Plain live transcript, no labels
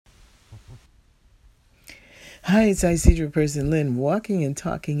Hi, it's Isidra Person Lynn, walking and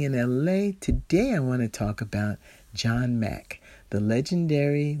talking in LA. Today I want to talk about John Mack, the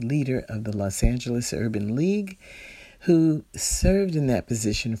legendary leader of the Los Angeles Urban League, who served in that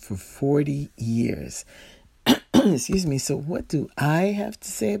position for 40 years. Excuse me. So what do I have to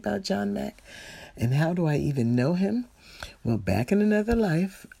say about John Mack? And how do I even know him? Well, back in another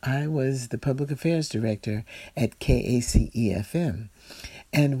life, I was the public affairs director at KACE-FM.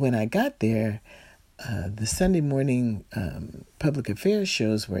 And when I got there, the Sunday morning public affairs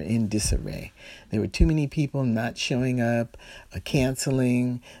shows were in disarray. There were too many people not showing up,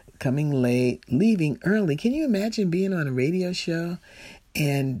 canceling, coming late, leaving early. Can you imagine being on a radio show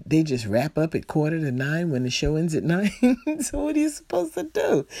and they just wrap up at 8:45 when the show ends at 9? So what are you supposed to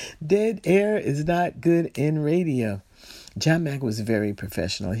do? Dead air is not good in radio. John Mack was very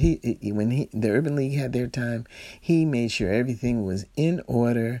professional. When the Urban League had their time, he made sure everything was in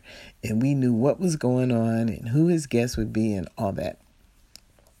order and we knew what was going on and who his guests would be and all that.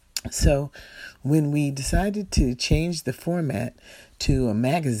 So when we decided to change the format to a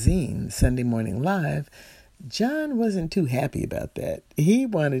magazine, Sunday Morning Live, John wasn't too happy about that. He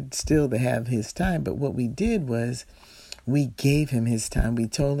wanted still to have his time, but what we did was we gave him his time. We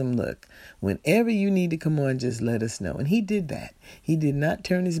told him, look, whenever you need to come on, just let us know. And he did that. He did not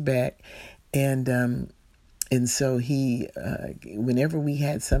turn his back. And so he, whenever we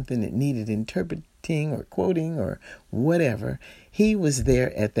had something that needed interpreting or quoting or whatever, he was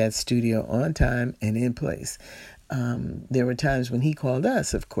there at that studio on time and in place. There were times when he called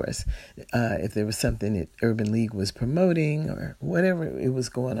us, of course, if there was something that Urban League was promoting or whatever it was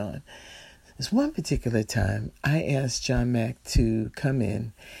going on. This one particular time, I asked John Mack to come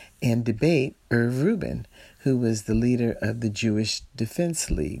in and debate Irv Rubin, who was the leader of the Jewish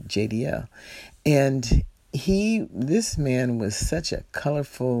Defense League, JDL. And this man was such a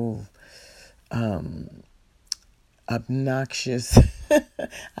colorful, obnoxious,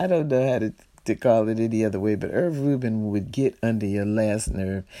 I don't know how to call it any other way, but Irv Rubin would get under your last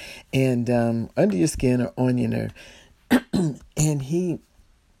nerve and under your skin or on your nerve. And he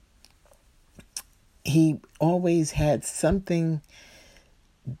always had something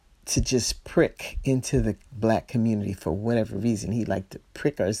to just prick into the black community for whatever reason. He liked to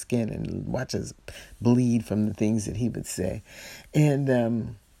prick our skin and watch us bleed from the things that he would say.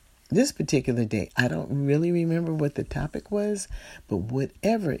 And this particular day, I don't really remember what the topic was, but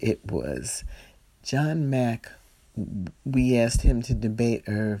whatever it was, John Mack, we asked him to debate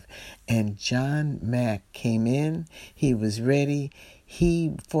Irv, and John Mack came in. He was ready.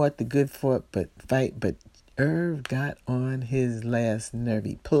 He fought the good fight, but Irv got on his last nerve.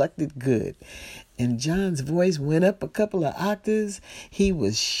 He plucked it good. And John's voice went up a couple of octaves. He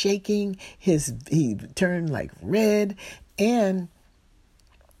was shaking. He turned like red, and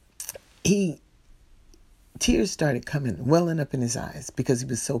tears started welling up in his eyes because he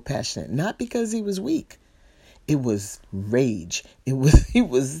was so passionate. Not because he was weak. It was rage. He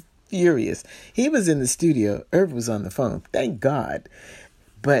was furious. He was in the studio. Irv was on the phone. Thank God.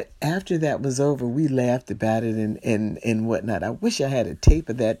 But after that was over, we laughed about it and whatnot. I wish I had a tape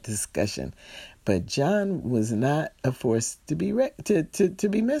of that discussion. But John was not a force to be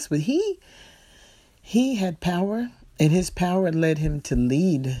messed with. He had power, and his power led him to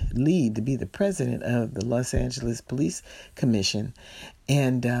lead to be the president of the Los Angeles Police Commission,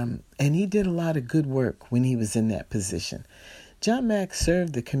 and he did a lot of good work when he was in that position. John Mack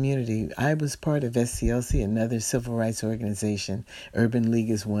served the community. I was part of SCLC, another civil rights organization. Urban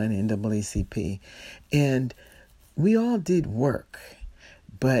League is one, NAACP. And we all did work.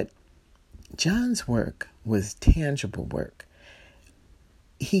 But John's work was tangible work.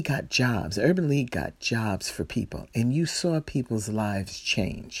 He got jobs. Urban League got jobs for people. And you saw people's lives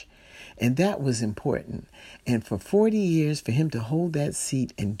change. And that was important. And for 40 years, for him to hold that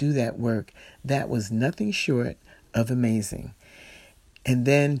seat and do that work, that was nothing short of amazing. And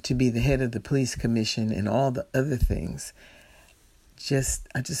then to be the head of the police commission and all the other things.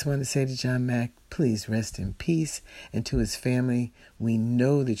 I just want to say to John Mack, please rest in peace. And to his family, we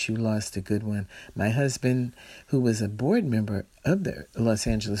know that you lost a good one. My husband, who was a board member of the Los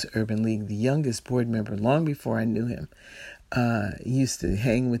Angeles Urban League, the youngest board member long before I knew him, used to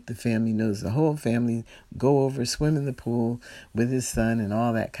hang with the family, knows the whole family, go over, swim in the pool with his son and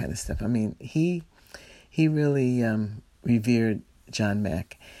all that kind of stuff. I mean, he really revered John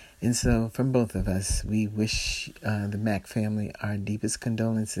Mack. And so from both of us, we wish the Mack family our deepest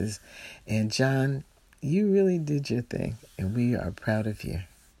condolences. And John, you really did your thing, and we are proud of you.